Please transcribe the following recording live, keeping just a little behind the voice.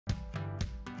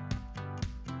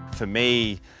For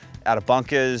me, out of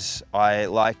bunkers, I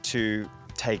like to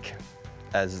take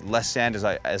as less sand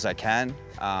as I can.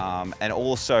 And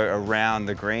also around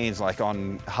the greens, like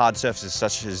on hard surfaces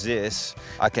such as this,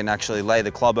 I can actually lay the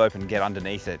club open and get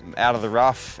underneath it. Out of the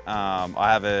rough,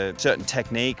 I have a certain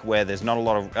technique where there's not a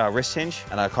lot of wrist hinge,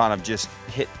 and I kind of just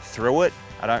hit through it.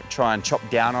 I don't try and chop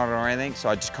down on it or anything, so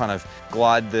I just kind of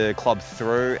glide the club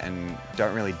through and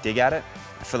don't really dig at it.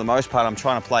 For the most part, I'm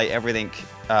trying to play everything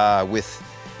with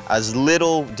as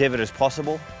little divot as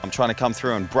possible. I'm trying to come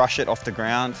through and brush it off the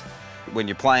ground. When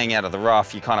you're playing out of the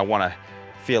rough, you kind of want to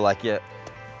feel like you're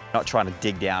not trying to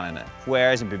dig down in it.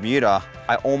 Whereas in Bermuda,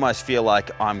 I almost feel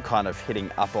like I'm kind of hitting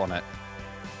up on it,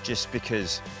 just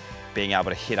because being able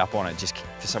to hit up on it just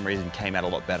for some reason came out a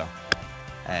lot better.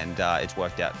 And it's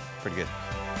worked out pretty good.